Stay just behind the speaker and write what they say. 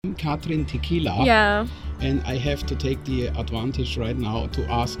Katrin Tequila. Yeah. And I have to take the advantage right now to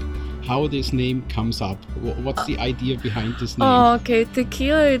ask how this name comes up. What's the idea behind this name? Oh, okay.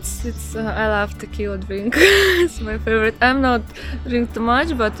 Tequila. It's. I love tequila drink. It's my favorite. I'm not drink too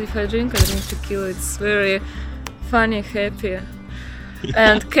much, but if I drink tequila. It's very funny, happy.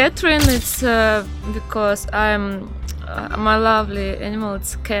 And Catherine, it's because I'm my lovely animal.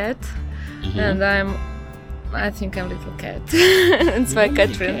 It's cat, and I think I'm little cat. It's my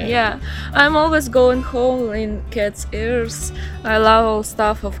Catherine. Cat. Yeah, I'm always going home in cat's ears. I love all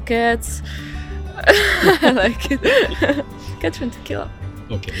stuff of cats. I like it. Catherine Tequila.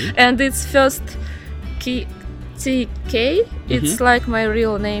 Okay. And it's first TK. It's like my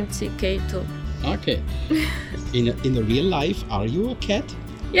real name, TK too. Okay. In the real life, are you a cat?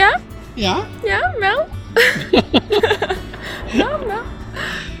 Yeah, Yeah. yeah, Mel. No.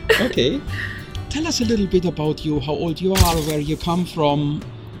 Okay. Tell us a little bit about you, how old you are, where you come from,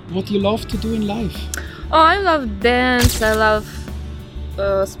 what you love to do in life. Oh, I love dance. I love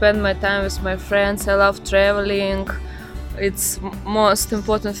spend my time with my friends. I love traveling. It's most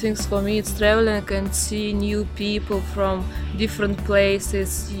important things for me. It's traveling and see new people from different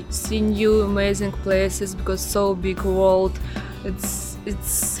places, see new amazing places because so big world. It's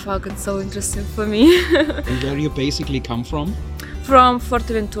so interesting for me. And where you basically come from? From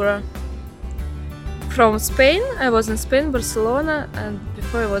Fuerteventura. From Spain. I was in Spain, Barcelona, and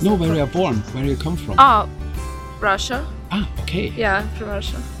before I was No, where you are born, where you come from. Russia. Ah, okay. Yeah, from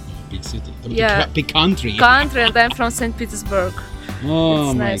Russia. Big city. Yeah. Big country. Country, and I'm from St. Petersburg. Oh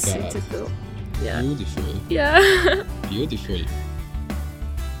It's my nice God. city too. Yeah. Beautiful. Yeah. Beautiful.